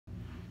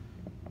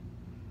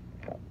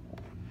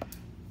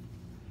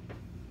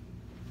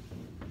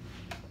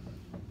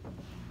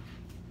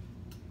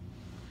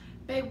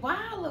Babe, why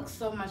I look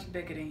so much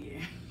bigger than you?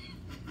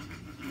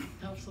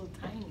 I'm so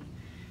tiny.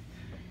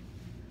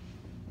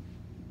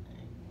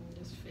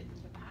 Just fit in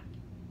your pocket.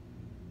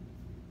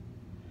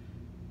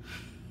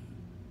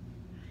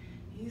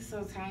 You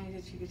so tiny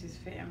that you could just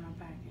fit in my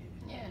pocket.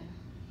 Yeah.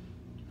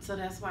 So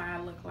that's why I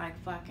look like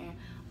fucking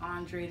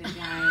Andre the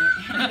Giant.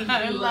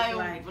 And you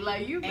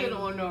like you've been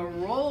on a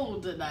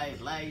roll tonight,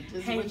 like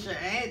just with your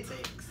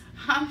antics.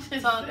 I'm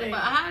just talking saying.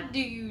 about how can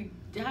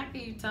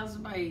you tell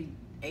somebody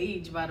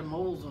age by the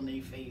moles on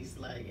their face?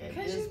 Like at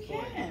this you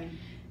point, can.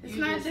 It's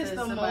you not just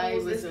the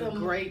moles. It's It's a the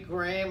great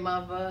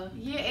grandmother.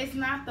 Yeah, it's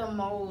not the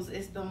moles.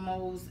 It's the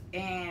moles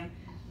and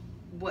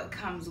what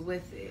comes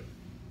with it.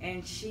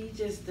 And she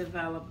just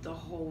developed the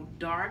whole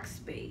dark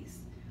space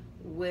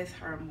with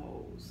her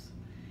moles.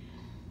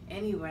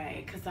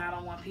 Anyway, because I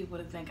don't want people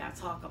to think I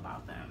talk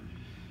about them.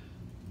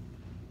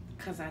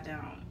 Because I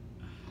don't.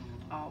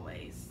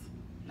 Always.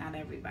 Not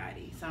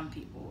everybody. Some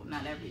people.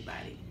 Not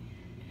everybody.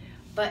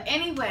 But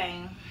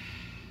anyway,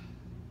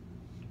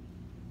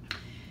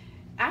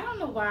 I don't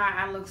know why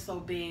I look so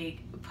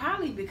big.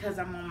 Probably because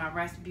I'm on my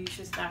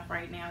Resputa stuff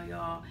right now,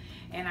 y'all.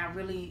 And I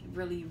really,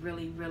 really,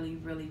 really, really,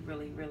 really,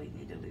 really, really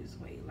need to lose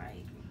weight.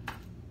 Like,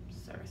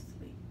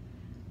 seriously.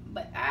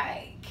 But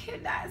I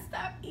cannot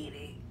stop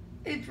eating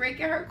and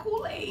drinking her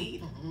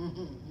Kool-Aid.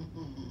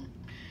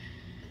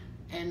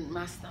 And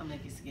my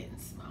stomach is getting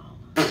smaller.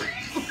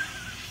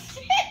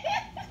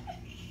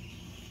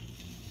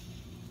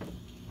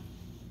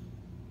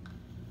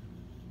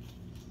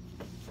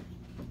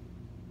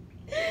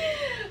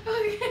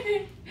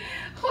 Okay.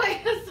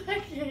 Wait a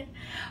second.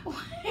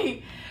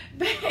 Wait.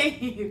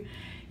 Babe.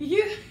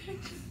 You...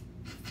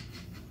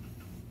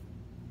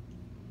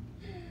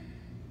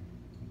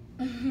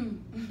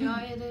 Y'all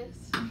hear this?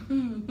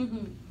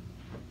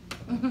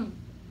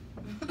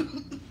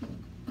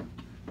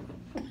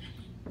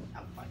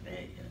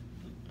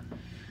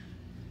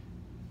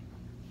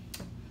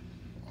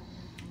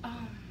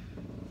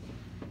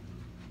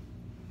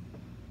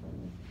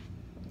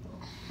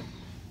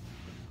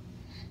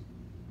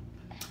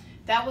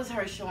 That was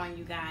her showing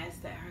you guys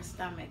that her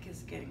stomach is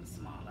getting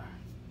smaller.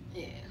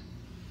 Yeah.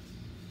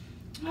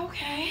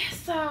 Okay,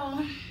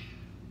 so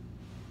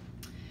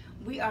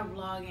we are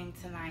vlogging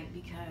tonight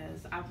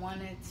because I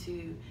wanted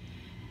to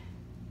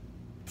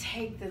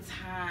take the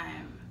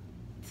time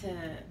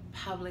to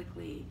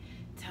publicly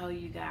tell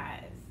you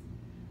guys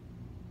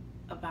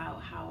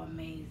about how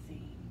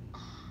amazing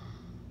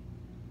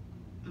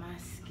my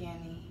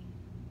skinny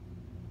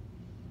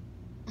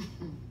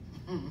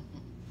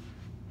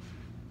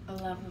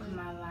love of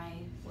my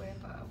life,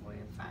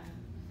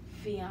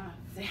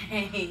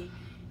 fiance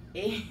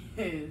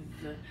is.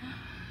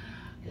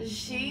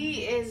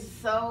 She is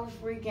so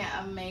freaking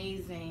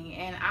amazing,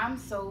 and I'm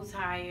so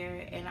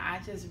tired, and I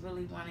just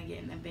really want to get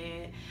in the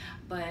bed.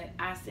 But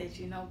I said,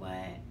 you know what?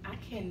 I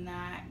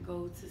cannot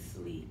go to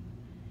sleep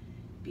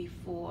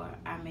before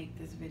I make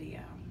this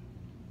video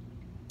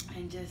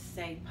and just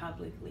say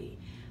publicly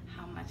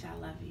how much I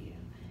love you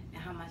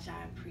and how much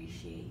I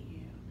appreciate you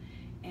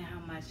and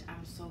how much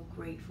I'm so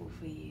grateful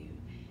for you.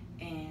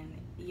 And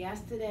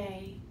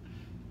yesterday,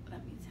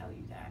 let me tell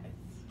you guys,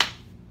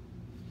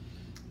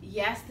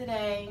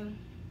 yesterday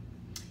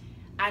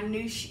I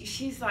knew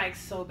she's like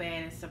so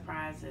bad at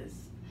surprises.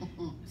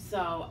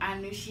 So I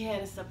knew she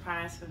had a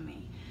surprise for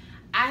me.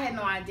 I had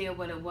no idea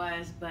what it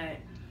was, but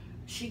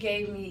she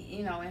gave me,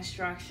 you know,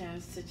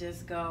 instructions to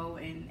just go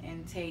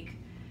and take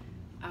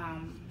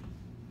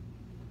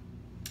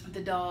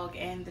the dog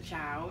and the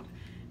child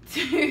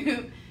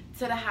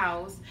to the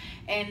house,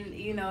 and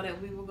you know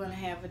that we were going to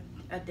have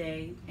a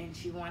day, and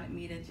she wanted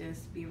me to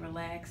just be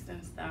relaxed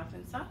and stuff.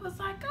 And so I was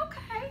like,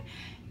 okay,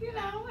 you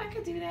know, I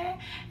could do that.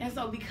 And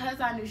so because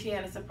I knew she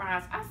had a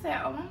surprise, I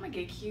said, oh, I'm gonna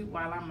get cute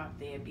while I'm up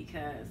there,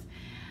 because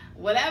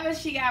whatever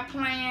she got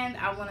planned,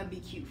 I want to be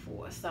cute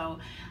for. So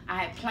I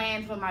had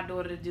planned for my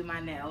daughter to do my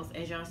nails.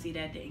 As y'all see,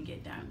 that didn't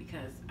get done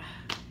because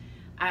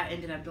I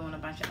ended up doing a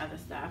bunch of other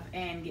stuff,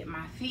 and get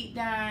my feet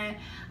done.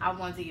 I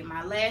wanted to get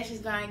my lashes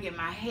done, get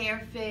my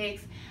hair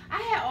fixed.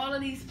 I had all of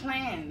these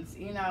plans,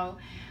 you know,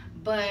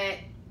 but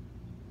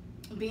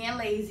being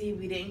lazy,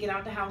 we didn't get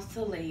out the house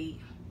till late.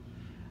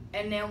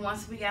 And then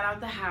once we got out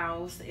the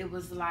house, it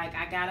was like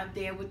I got up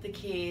there with the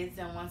kids,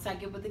 and once I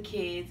get with the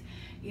kids,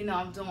 you know,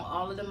 I'm doing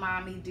all of the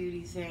mommy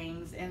duty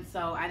things, and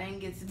so I didn't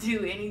get to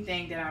do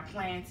anything that I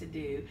planned to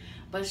do.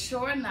 But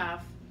sure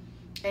enough,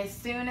 as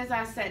soon as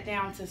I sat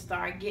down to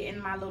start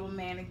getting my little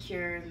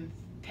manicure and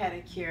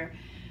pedicure,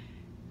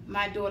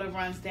 my daughter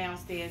runs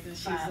downstairs and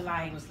she's like, 5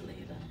 hours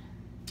later.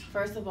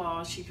 First of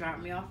all, she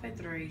dropped me off at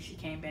 3. She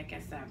came back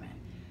at 7.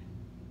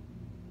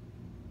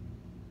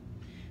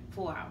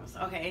 4 hours.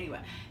 Okay,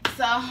 anyway.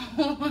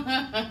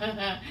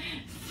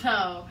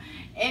 So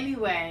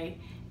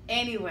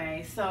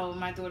anyway, so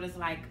my daughter's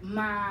like,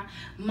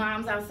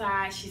 Mom's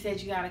outside. She said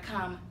you gotta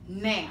come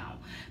now.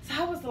 So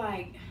I was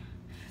like,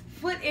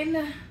 foot in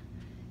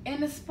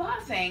the spa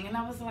thing, and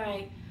I was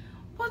like,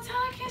 well, tell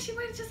her, can't she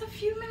wait just a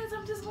few minutes?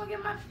 I'm just gonna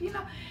get my,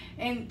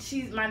 And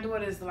my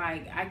daughter's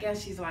like, I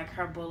guess she's like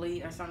her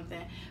bully or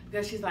something,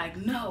 because she's like,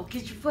 no,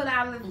 get your foot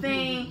out of the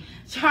thing,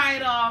 try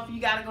it off,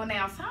 you gotta go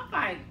now. So I'm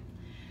like,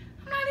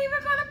 I'm not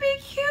even gonna be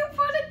cute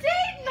for the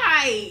date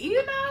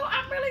night.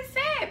 I'm really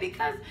sad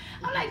because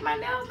I'm like, my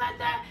nails not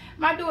done.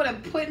 My daughter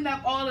putting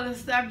up all of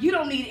this stuff. You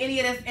don't need any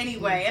of this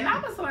anyway. And I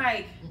was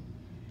like,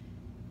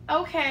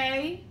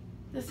 okay,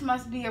 this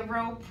must be a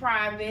real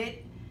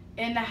private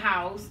in the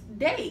house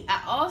date.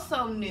 I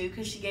also knew,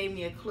 because she gave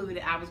me a clue,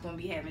 that I was going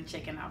to be having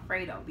chicken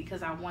Alfredo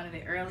because I wanted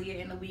it earlier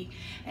in the week,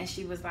 and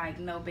she was like,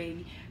 no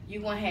baby,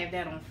 you're going to have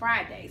that on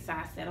Friday. So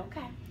I said,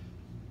 okay.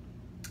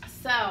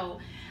 So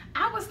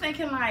I was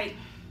thinking, like,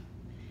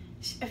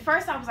 at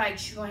first I was like,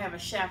 she's going to have a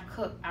chef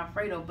cook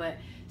Alfredo, but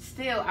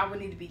still I would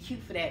need to be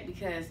cute for that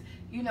because,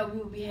 we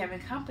would be having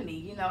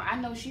company. I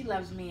know she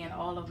loves me and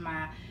all of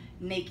my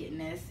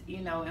nakedness,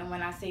 and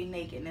when I say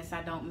nakedness,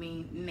 I don't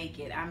mean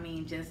naked. I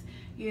mean just,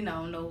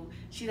 no,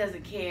 she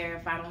doesn't care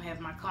if I don't have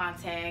my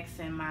contacts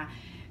and I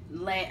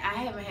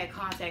haven't had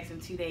contacts in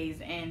 2 days,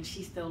 and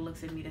she still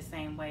looks at me the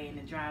same way, and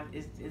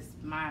it's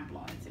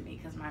mind-blowing to me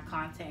because my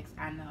contacts,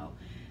 I know,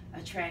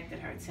 attracted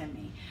her to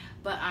me.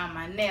 But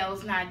my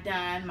nails not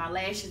done, my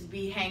lashes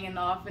be hanging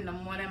off in the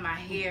morning, my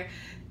hair,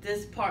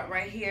 this part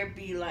right here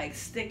be like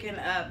sticking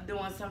up,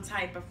 doing some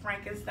type of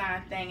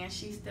Frankenstein thing, and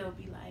she still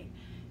be like,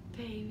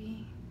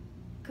 baby,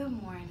 good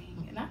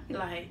morning. And I'd be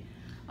like,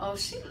 oh,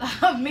 she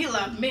love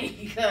me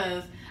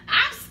because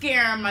I'm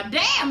scaring my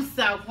damn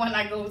self when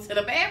I go to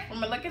the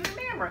bathroom and look in the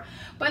mirror.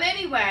 But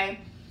anyway,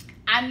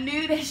 I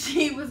knew that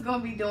she was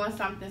going to be doing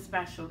something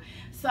special.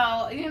 So,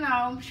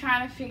 I'm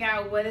trying to figure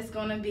out what it's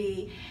going to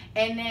be.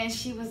 And then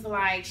she was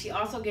like, she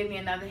also gave me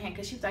another hint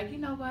because she was like, you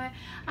know what?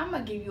 I'm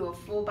going to give you a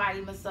full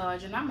body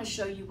massage and I'm going to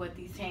show you what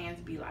these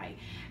hands be like.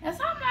 And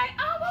so I'm like,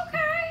 oh,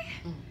 okay.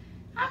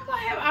 I'm going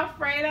to have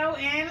Alfredo,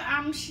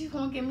 and she's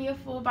going to give me a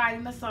full body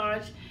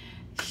massage.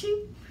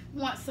 She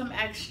wants some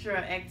extra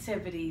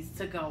activities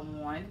to go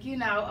on,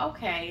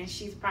 okay, and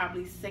she's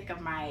probably sick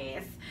of my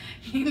ass,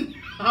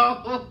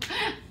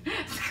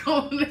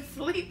 going to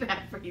sleep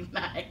every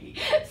night.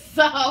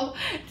 So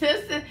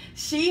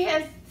she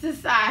has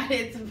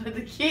decided to put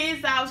the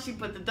kids out, she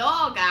put the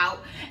dog out,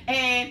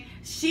 and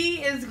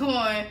she is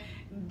going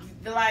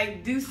to,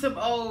 like, do some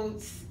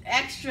old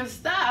extra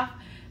stuff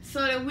so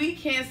that we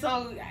can,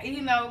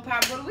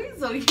 pop with a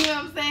weasel, you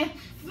know what I'm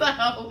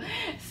saying?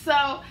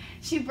 So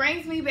she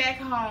brings me back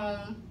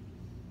home,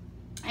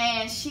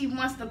 and she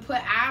wants to put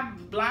our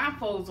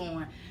blindfolds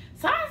on.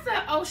 So I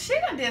said, oh, she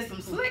done did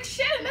some slick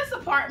shit in this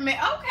apartment.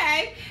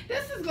 Okay,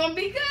 this is going to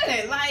be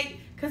good. Like,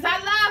 because I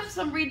love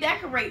some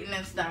redecorating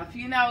and stuff.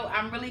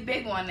 I'm really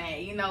big on that,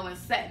 and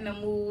setting the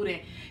mood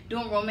and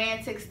doing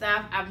romantic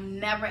stuff. I've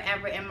never,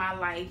 ever in my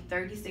life,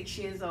 36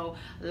 years old,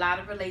 a lot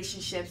of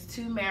relationships,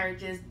 2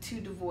 marriages,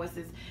 2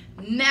 divorces,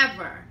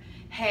 never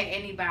had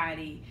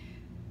anybody,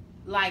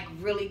 like,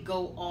 really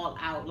go all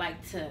out,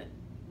 like, to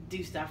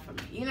do stuff for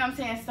me. You know what I'm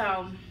saying?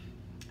 So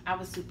I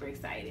was super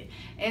excited.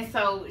 And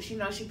so, she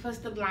puts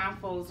the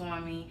blindfolds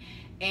on me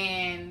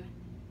and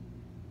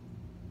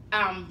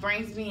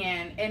brings me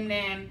in, and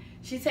then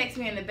she takes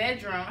me in the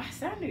bedroom. I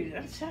said, I knew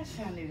this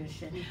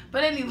shit.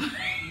 But anyway,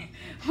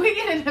 we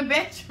get in the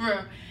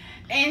bedroom,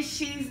 and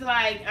she's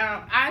like,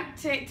 I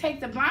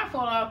take the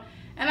blindfold off,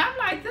 and I'm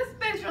like, this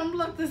bedroom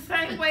looked the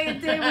same way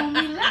it did when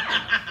we left.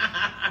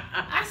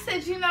 I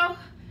said,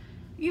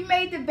 you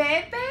made the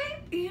bed,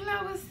 babe?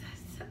 It's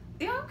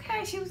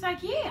okay. She was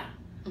like, yeah.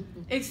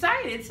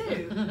 Excited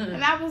too.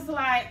 And I was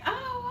like,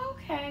 oh,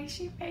 okay,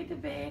 she made the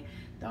bed.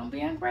 Don't be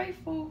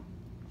ungrateful.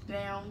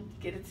 Now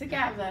get it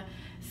together.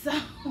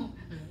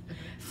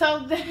 So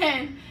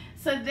then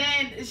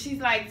she's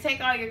like, take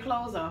all your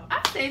clothes off.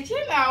 I said,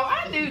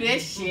 I knew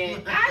this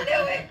shit. I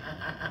knew it.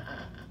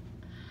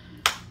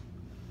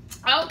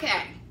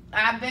 Okay,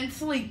 I've been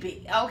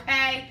sleepy.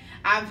 Okay,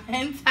 I've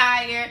been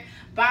tired,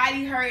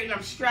 body hurting,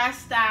 I'm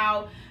stressed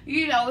out.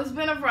 It's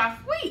been a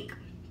rough week.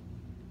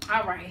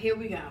 All right, here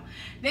we go.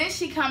 Then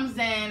she comes in,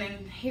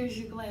 and here's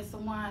your glass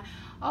of wine.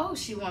 Oh,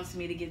 she wants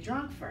me to get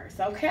drunk first.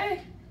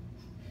 Okay,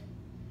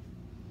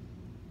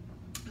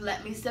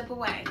 let me step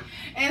away.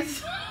 And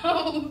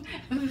so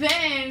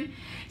then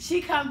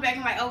she comes back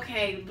and like,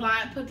 okay,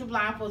 put the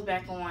blindfolds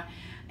back on.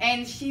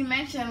 And she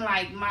mentioned,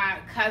 like, my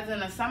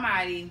cousin or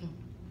somebody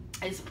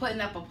is putting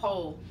up a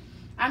pole.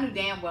 I knew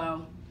damn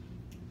well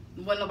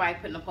wasn't nobody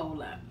putting a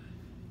pole up.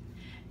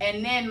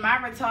 And then my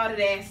retarded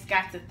ass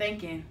got to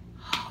thinking,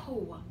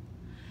 oh,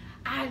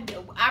 I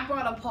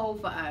brought a pole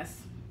for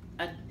us,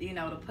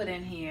 to put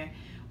in here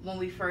when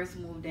we first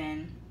moved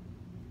in,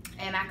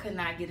 and I could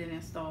not get it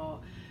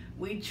installed.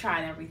 We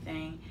tried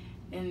everything,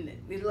 and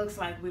it looks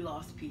like we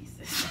lost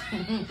pieces.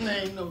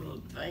 Ain't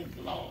no thing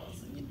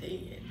lost. You did.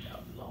 You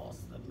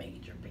lost a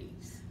major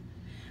piece.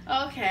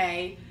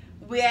 Okay,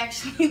 we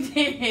actually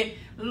did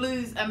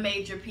lose a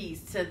major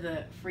piece to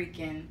the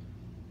freaking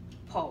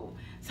pole.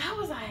 So I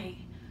was like,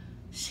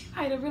 she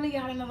might have really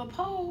got another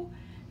pole,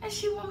 and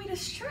she want me to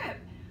strip.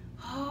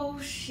 Oh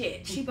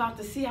shit, she about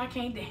to see I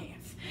can't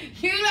dance.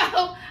 You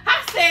know,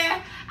 I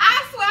swear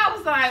I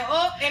was like,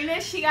 oh, and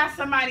then she got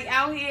somebody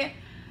out here.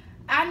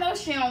 I know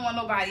she don't want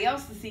nobody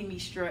else to see me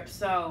strip,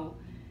 so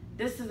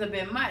this is a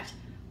bit much.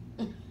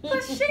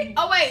 But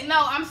oh wait, no,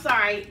 I'm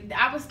sorry.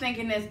 I was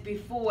thinking this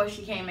before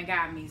she came and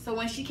got me. So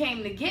when she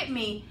came to get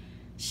me,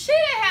 she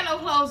didn't have no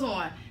clothes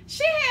on.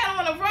 She had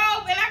on a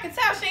robe, and I could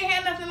tell she ain't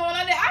had nothing on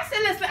under. I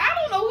said, listen, I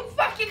don't know who the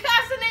fuck your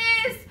cousin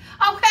is,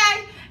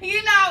 okay?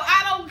 You know,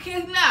 I don't care.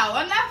 No,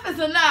 enough is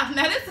enough.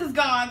 Now, this has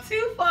gone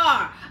too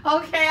far,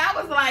 okay? I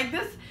was like,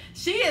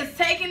 she is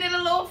taking it a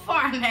little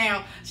far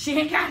now. She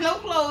ain't got no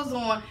clothes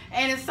on,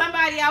 and if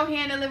somebody out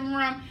here in the living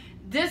room,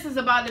 this is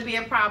about to be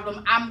a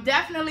problem. I'm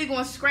definitely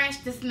going to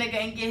scratch this nigga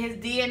and get his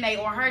DNA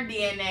or her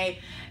DNA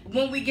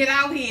when we get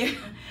out here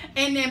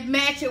and then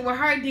match it with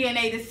her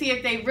DNA to see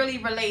if they really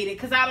related.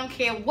 Because I don't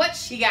care what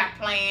she got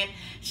planned.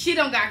 She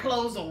don't got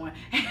clothes on.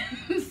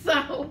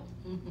 So,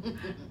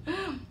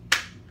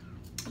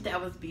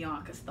 that was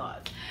Bianca's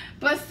thoughts.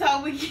 But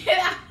so we get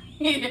out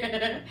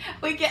here.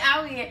 We get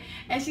out here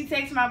and she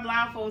takes my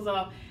blindfolds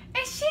off.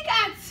 And she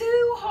got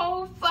 2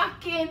 whole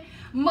fucking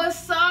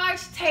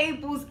massage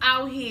tables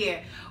out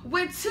here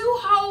with 2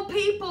 whole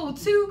people,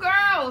 2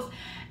 girls.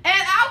 And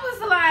I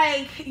was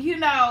like, you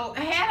know,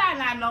 had I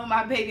not known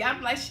my baby,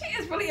 I'm like, she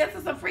is really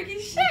into some freaky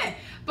shit.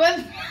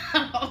 But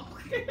no.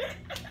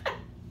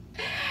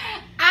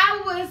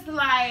 I was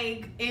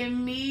like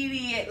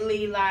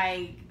immediately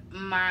like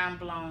mind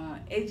blown.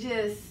 It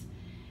just,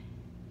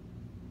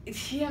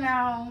 you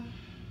know,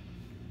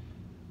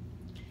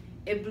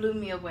 it blew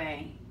me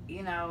away.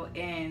 You know,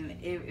 and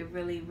it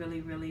really, really,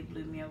 really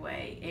blew me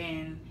away.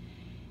 And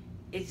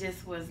it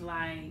just was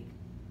like,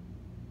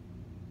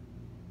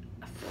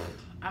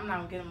 I'm not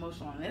going to get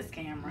emotional on this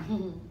camera.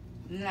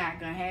 Not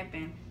going to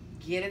happen.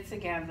 Get it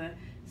together.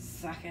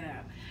 Suck it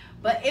up.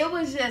 But it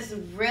was just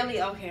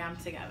really, okay, I'm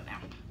together now.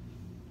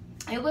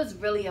 It was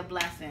really a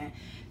blessing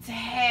to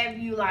have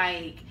you,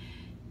 like,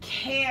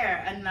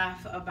 care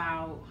enough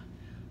about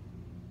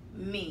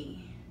me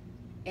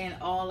and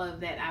all of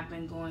that I've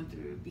been going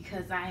through,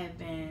 because I have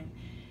been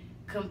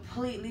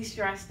completely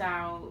stressed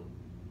out,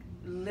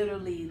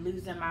 literally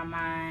losing my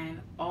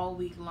mind all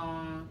week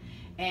long.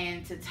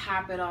 And to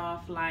top it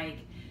off, like,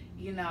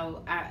 you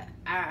know,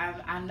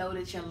 I know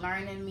that you're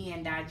learning me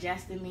and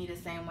digesting me the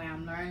same way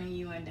I'm learning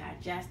you and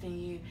digesting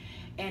you.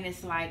 And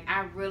it's like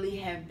I really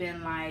have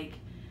been like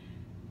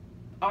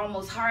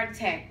almost heart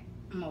attack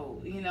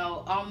mode, you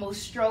know,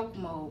 almost stroke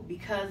mode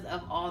because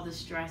of all the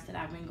stress that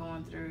I've been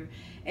going through.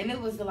 And it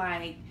was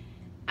like,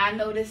 I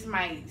know this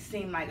might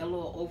seem like a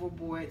little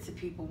overboard to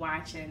people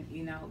watching,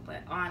 you know,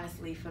 but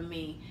honestly for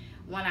me,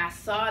 when I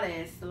saw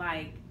this,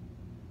 like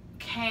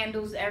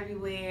candles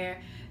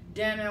everywhere,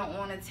 dinner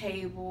on the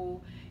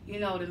table, you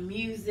know, the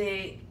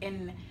music,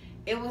 and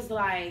it was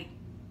like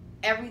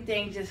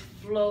everything just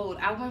flowed.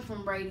 I went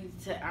from ready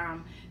to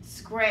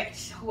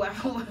scratch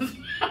whoever was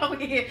out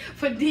here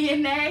for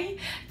DNA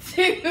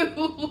to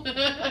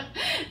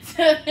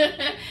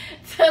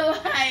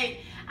like,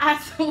 I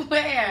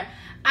swear,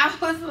 I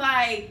was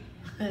like,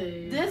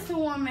 this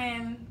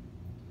woman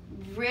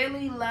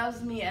really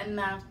loves me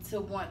enough to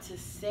want to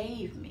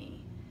save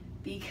me.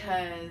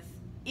 Because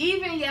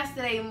even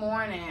yesterday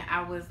morning,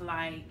 I was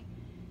like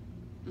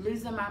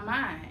losing my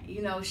mind.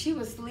 You know, she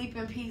was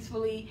sleeping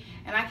peacefully,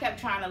 and I kept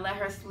trying to let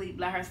her sleep,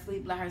 let her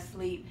sleep, let her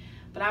sleep.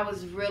 But I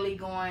was really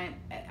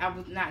I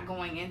was not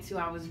going into,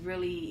 I was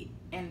really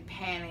in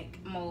panic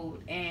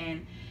mode.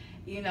 And,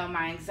 you know,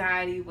 my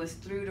anxiety was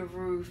through the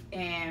roof,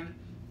 and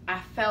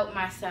I felt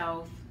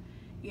myself,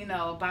 you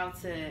know,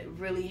 about to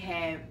really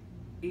have,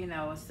 you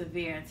know, a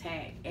severe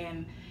attack.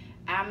 And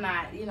I'm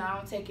not, you know, I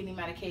don't take any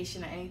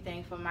medication or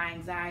anything for my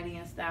anxiety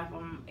and stuff,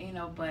 you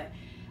know, but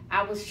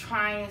I was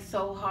trying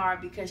so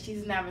hard because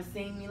she's never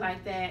seen me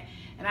like that,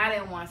 and I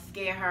didn't want to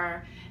scare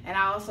her, and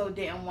I also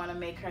didn't want to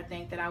make her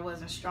think that I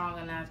wasn't strong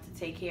enough to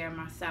take care of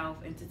myself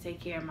and to take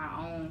care of my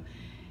own,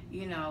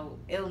 you know,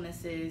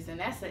 illnesses. And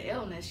that's an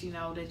illness, you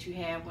know, that you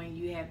have when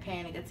you have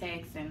panic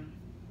attacks and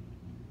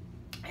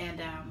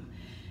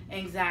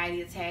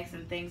anxiety attacks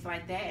and things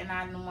like that. And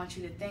I didn't want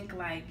you to think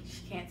like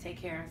she can't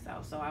take care of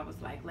herself. So I was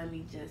like, let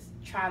me just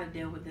try to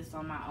deal with this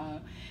on my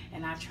own.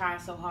 And I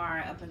tried so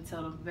hard up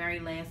until the very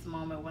last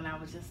moment when I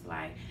was just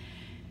like,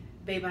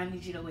 babe, I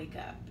need you to wake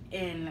up.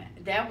 And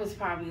that was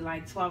probably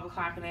like 12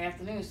 o'clock in the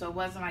afternoon. So it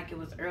wasn't like it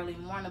was early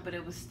morning, but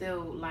it was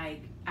still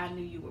like I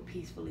knew you were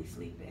peacefully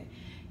sleeping,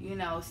 you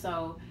know.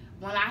 So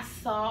when I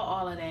saw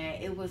all of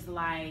that, it was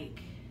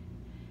like,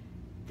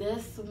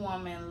 this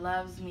woman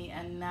loves me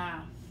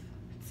enough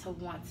to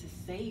want to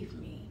save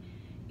me,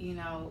 you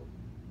know,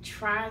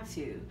 try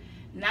to.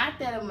 Not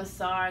that a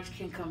massage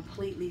can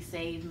completely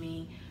save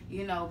me,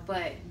 you know,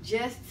 but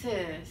just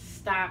to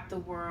stop the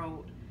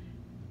world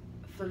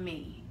for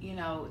me, you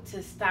know,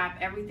 to stop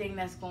everything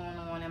that's going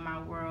on in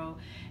my world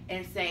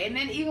and say, and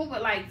then even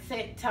with like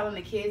telling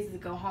the kids to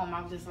go home,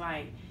 I'm just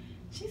like,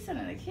 she's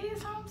sending the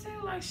kids home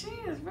too? Like, she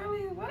is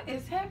really, what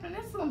is happening?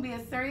 This is going to be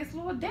a serious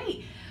little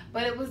date.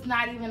 But it was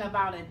not even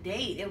about a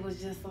date. It was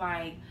just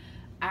like,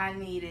 I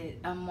needed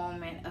a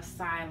moment of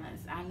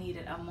silence. I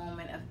needed a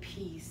moment of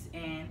peace,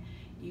 and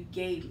you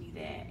gave me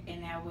that,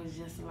 and that was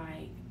just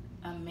like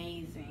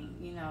amazing.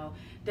 You know,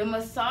 the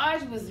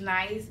massage was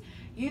nice.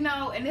 You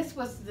know, and this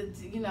was the,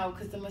 you know,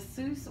 because the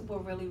masseuses were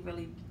really,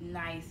 really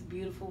nice,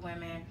 beautiful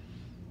women.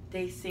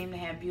 They seemed to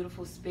have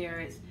beautiful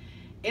spirits.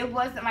 It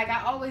wasn't like,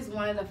 I always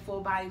wanted a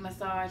full body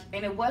massage,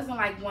 and it wasn't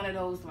like one of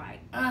those like,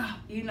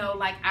 you know,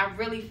 like I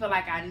really feel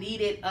like I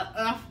needed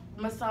a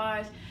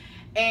massage,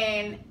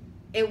 and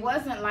it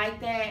wasn't like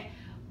that.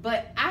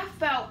 But I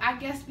felt, I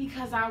guess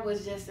because I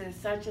was just in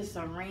such a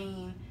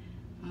serene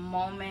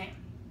moment,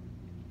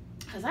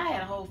 because I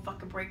had a whole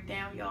fucking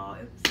breakdown, y'all.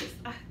 It was just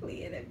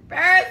ugly and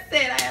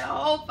embarrassing. I had a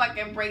whole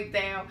fucking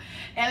breakdown.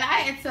 And I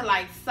had to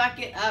like suck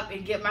it up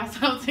and get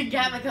myself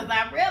together, because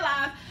I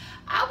realized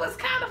I was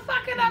kind of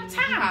fucking up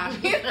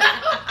time. You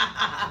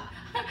know?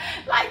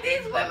 Like,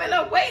 these women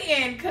are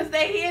waiting because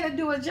they're here to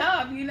do a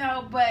job, you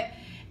know. But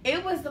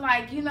it was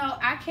like, you know,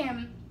 I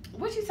can,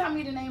 what you tell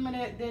me the name of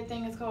their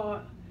thing is called?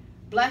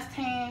 Blessed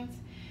Hands.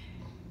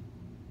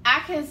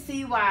 I can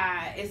see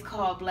why it's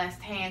called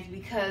Blessed Hands,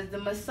 because the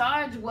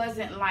massage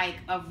wasn't like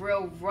a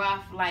real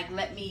rough, like,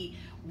 let me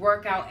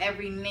work out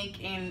every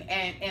nick and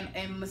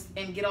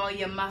get all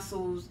your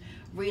muscles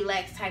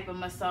relaxed type of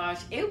massage.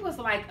 It was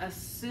like a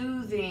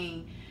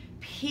soothing,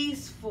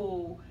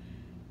 peaceful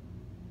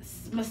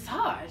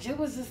massage. It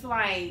was just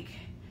like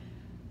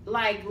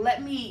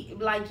let me,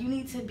 like, you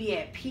need to be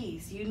at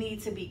peace, you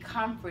need to be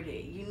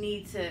comforted, you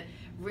need to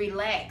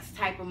relax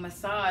type of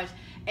massage.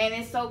 And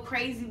it's so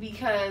crazy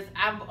because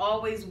I've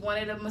always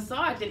wanted a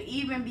massage, and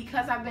even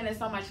because I've been in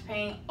so much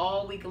pain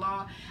all week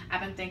long,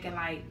 I've been thinking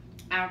like,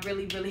 I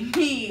really, really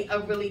need a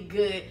really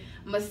good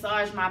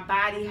massage. My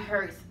body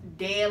hurts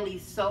daily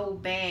so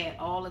bad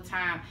all the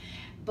time.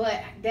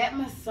 But that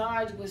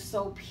massage was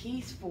so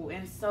peaceful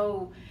and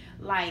so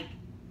like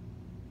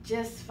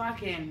just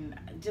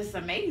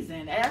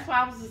amazing. That's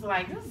why I was just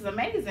like, this is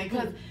amazing.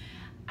 Because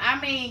I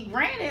mean,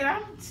 granted,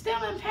 I'm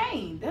still in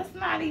pain. That's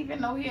not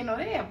even no here nor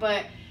there,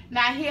 but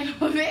not here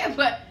nor there.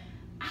 But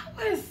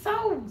I was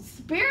so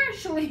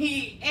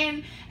spiritually,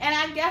 and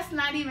I guess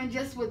not even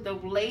just with the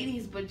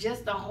ladies, but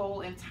just the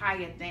whole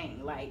entire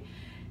thing. Like,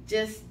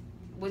 just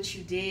what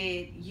you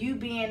did, you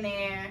being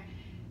there,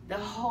 the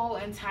whole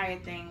entire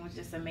thing was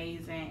just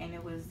amazing, and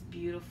it was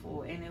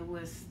beautiful, and it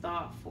was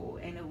thoughtful,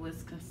 and it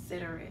was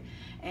considerate,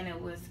 and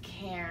it was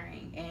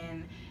caring,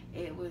 and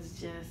it was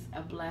just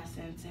a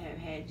blessing to have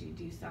had you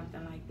do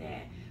something like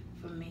that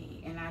for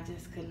me. And I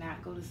just could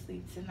not go to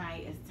sleep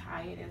tonight, as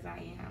tired as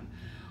I am,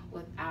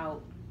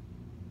 without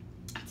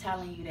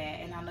telling you that.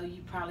 And I know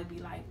you probably be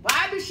like,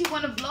 why does she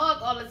want to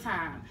vlog all the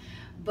time?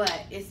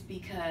 But it's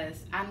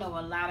because I know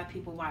a lot of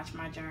people watch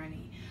my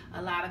journey.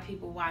 A lot of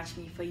people watch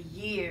me for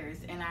years,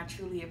 and I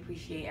truly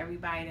appreciate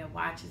everybody that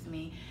watches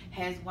me,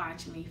 has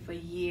watched me for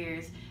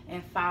years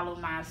and follow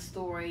my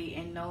story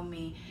and know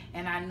me.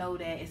 And I know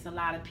that it's a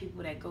lot of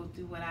people that go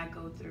through what I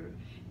go through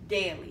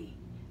daily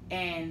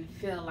and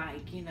feel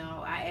like, you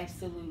know, I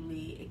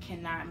absolutely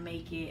cannot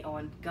make it,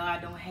 or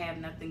God don't have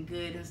nothing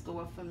good in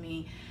store for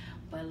me.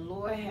 But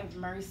Lord have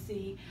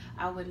mercy,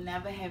 I would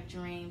never have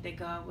dreamed that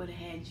God would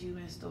have had you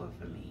in store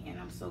for me. And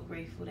I'm so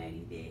grateful that he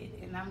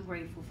did. And I'm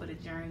grateful for the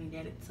journey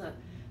that it took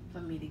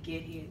for me to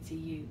get here to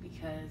you,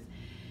 because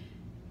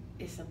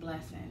it's a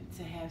blessing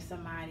to have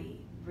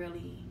somebody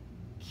really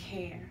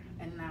care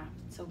enough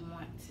to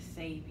want to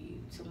save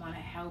you, to want to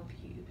help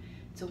you,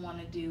 to want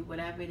to do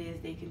whatever it is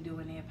they can do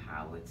in their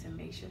power to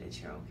make sure that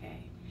you're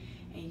okay.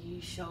 And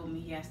you showed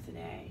me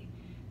yesterday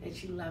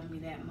that you love me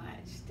that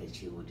much,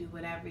 that you will do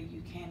whatever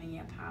you can in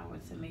your power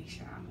to make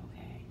sure I'm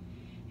okay.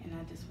 And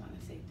I just want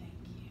to say thank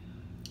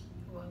you.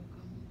 You're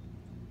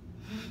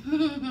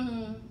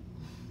welcome.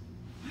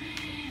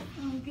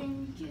 I'm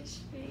getting kiss,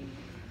 baby.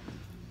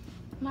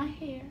 My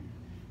hair.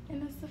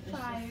 And it's a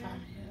fire.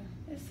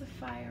 It's a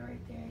fire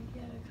right there. You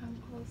gotta come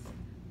closer.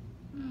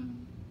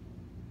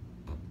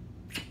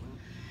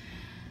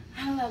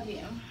 I love you.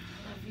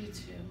 Love you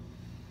too.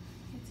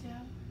 You too.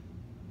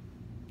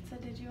 So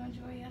did you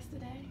enjoy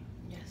yesterday?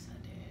 Yes, I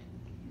did.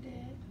 You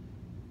did?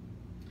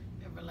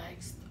 It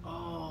relaxed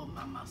all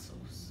my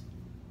muscles.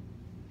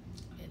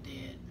 It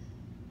did.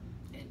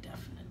 It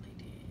definitely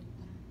did.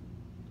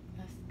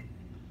 That's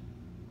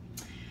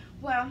good.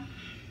 Well,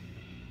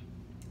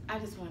 I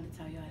just wanted to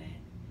tell y'all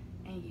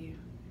that. And you.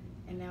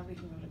 And now we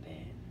can go to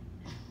bed.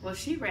 Well,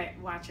 she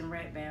watching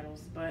rap battles,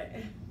 but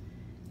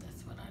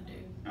that's what I do.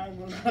 I'm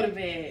gonna go to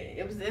bed.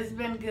 It's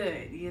been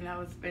good, you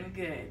know, it's been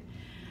good.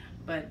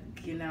 But,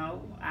 you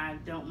know, I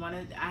don't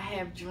want to, I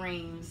have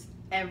dreams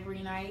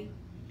every night,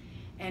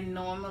 and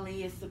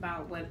normally it's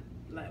about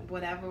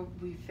whatever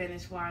we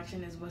finish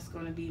watching is what's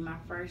going to be my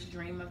first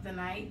dream of the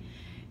night.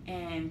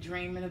 And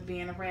dreaming of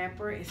being a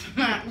rapper is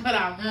not what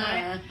I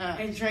want.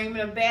 And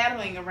dreaming of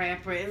battling a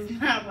rapper is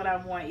not what I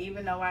want,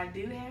 even though I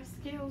do have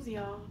skills,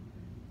 y'all.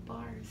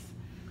 Bars.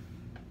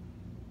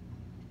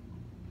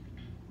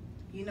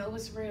 You know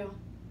it's real.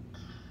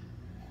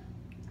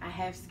 I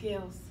have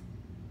skills.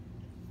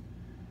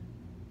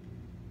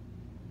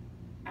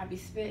 I be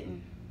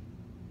spitting.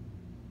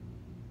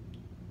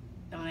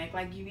 Don't act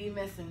like you be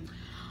missing.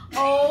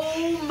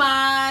 Oh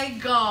my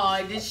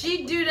God. Did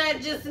she do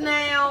that just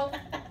now?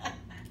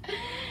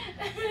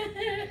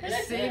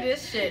 See,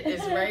 this shit is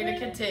ready to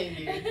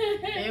continue.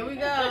 Here we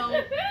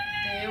go.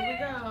 Here we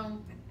go.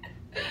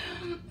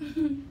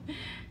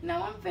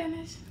 No, I'm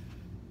finished.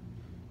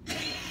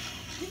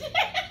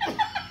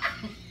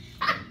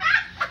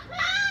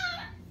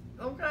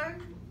 Okay.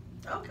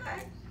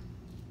 Okay.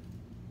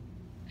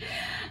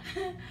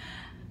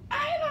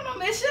 I ain't on no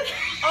mission.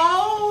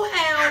 Oh,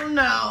 hell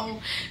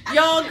no.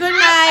 Y'all, good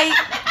night.